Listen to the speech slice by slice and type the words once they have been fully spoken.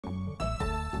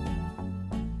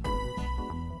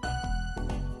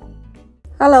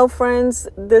Hello friends,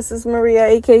 this is Maria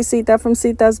aka Sita from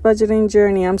Sita's Budgeting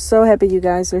Journey. I'm so happy you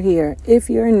guys are here.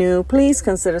 If you're new, please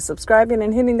consider subscribing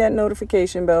and hitting that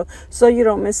notification bell so you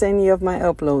don't miss any of my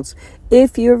uploads.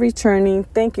 If you're returning,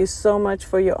 thank you so much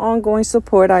for your ongoing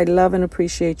support. I love and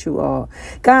appreciate you all.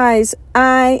 Guys,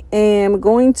 I am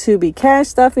going to be cash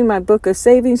stuffing my book of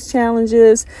savings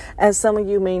challenges. As some of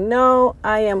you may know,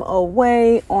 I am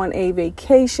away on a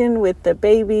vacation with the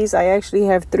babies. I actually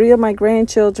have 3 of my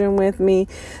grandchildren with me.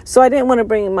 So I didn't want to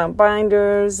bring my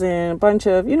binders and a bunch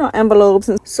of, envelopes.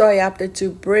 So I opted to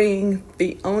bring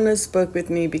Fiona's book with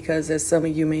me because, as some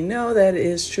of you may know, that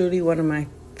is truly one of my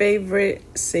favorite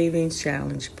savings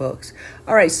challenge books.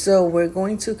 All right, so we're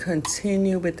going to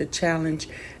continue with the challenge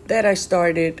that I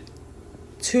started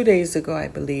 2 days ago, I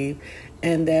believe,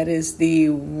 and that is the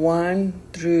 1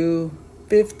 through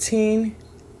 15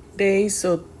 days.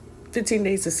 So 15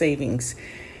 days of savings.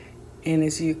 And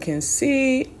as you can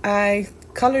see, I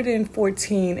colored in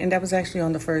 14, and that was actually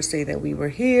on the first day that we were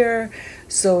here.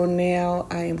 So now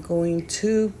I am going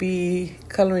to be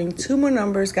coloring 2 more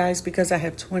numbers, guys, because I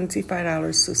have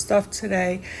 $25 to stuff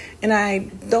today, and I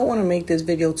don't want to make this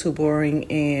video too boring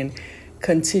and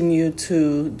continue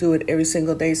to do it every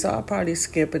single day. So I'll probably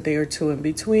skip a day or 2 in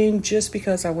between just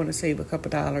because I want to save a couple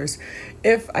dollars.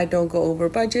 If I don't go over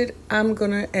budget, I'm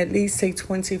gonna at least take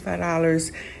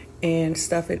 $25 and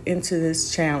stuff it into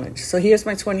this challenge. So here's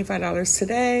my $25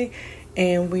 today,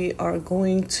 and we are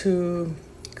going to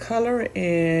color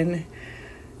in,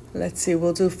 let's see,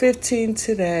 we'll do 15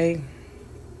 today.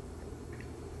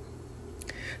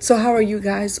 So how are you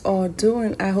guys all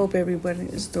doing? I hope everybody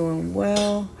is doing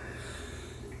well.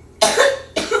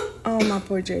 Oh, my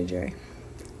poor JJ.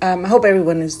 I hope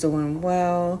everyone is doing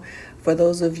well. For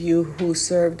those of you who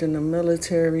served in the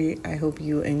military, I hope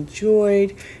you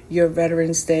enjoyed your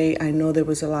Veterans Day. I know there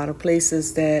was a lot of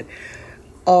places that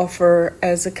offer,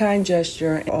 as a kind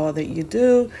gesture, all that you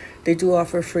do. They do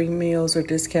offer free meals or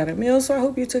discounted meals, so I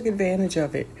hope you took advantage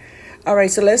of it. All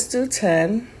right, so let's do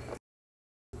 10.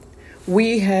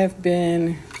 We have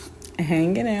been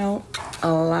hanging out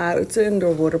a lot. It's an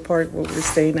indoor water park where we're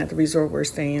staying at the resort we're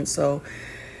staying, so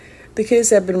the kids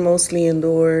have been mostly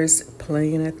indoors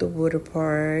playing at the water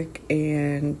park,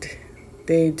 and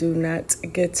they do not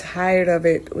get tired of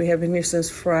it. We have been here since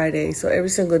Friday, so every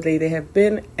single day they have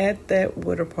been at that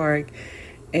water park,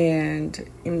 and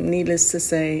needless to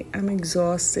say, I'm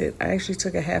exhausted. I actually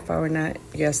took a half-hour nap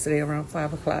yesterday around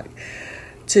 5 o'clock.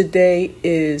 Today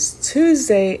is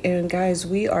Tuesday, and guys,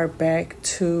 we are back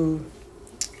to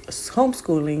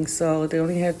homeschooling, so they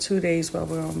only have 2 days while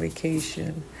we're on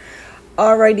vacation.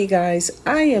 Alrighty, guys,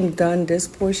 I am done this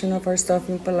portion of our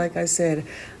stuffing, but like I said,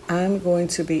 I'm going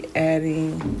to be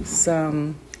adding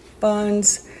some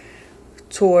funds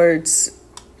towards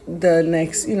the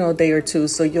next, day or 2.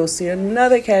 So you'll see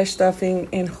another cash stuffing,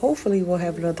 and hopefully we'll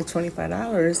have another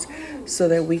 $25 so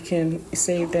that we can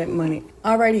save that money.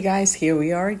 Alrighty, guys, here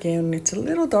we are again. It's a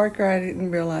little darker. I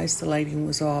didn't realize the lighting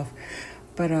was off.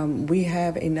 But we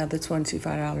have another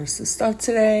 $25 to stuff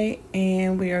today,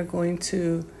 and we are going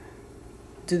to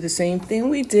do the same thing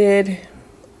we did.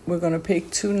 We're going to pick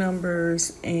 2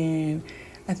 numbers, and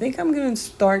I think I'm going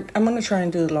to try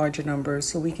and do the larger numbers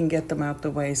so we can get them out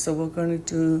the way. So we're going to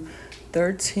do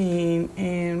 13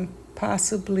 and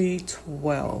possibly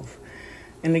 12.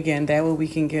 And again, that way we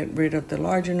can get rid of the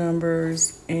larger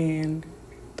numbers, and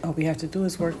all we have to do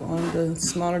is work on the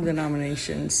smaller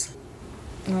denominations.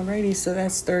 Alrighty, so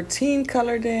that's 13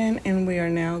 colored in, and we are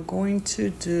now going to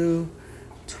do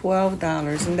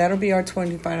 $12, and that'll be our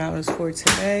 $25 for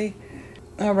today.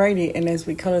 Alrighty, and as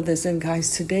we color this in,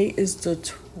 guys, today is the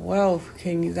 12th.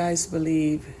 Can you guys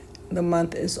believe the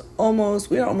month is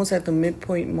we're almost at the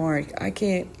midpoint mark. I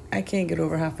can't get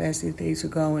over how fast these days are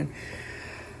going.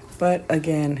 But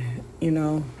again,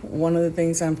 one of the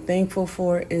things I'm thankful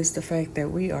for is the fact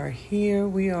that we are here.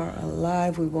 We are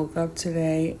alive. We woke up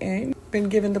today and been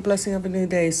given the blessing of a new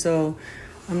day. So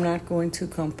I'm not going to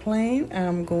complain.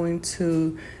 I'm going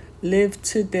to live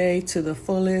today to the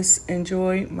fullest,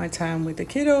 enjoy my time with the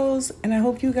kiddos, and I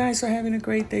hope you guys are having a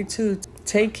great day too.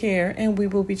 Take care, and we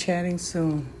will be chatting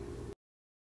soon.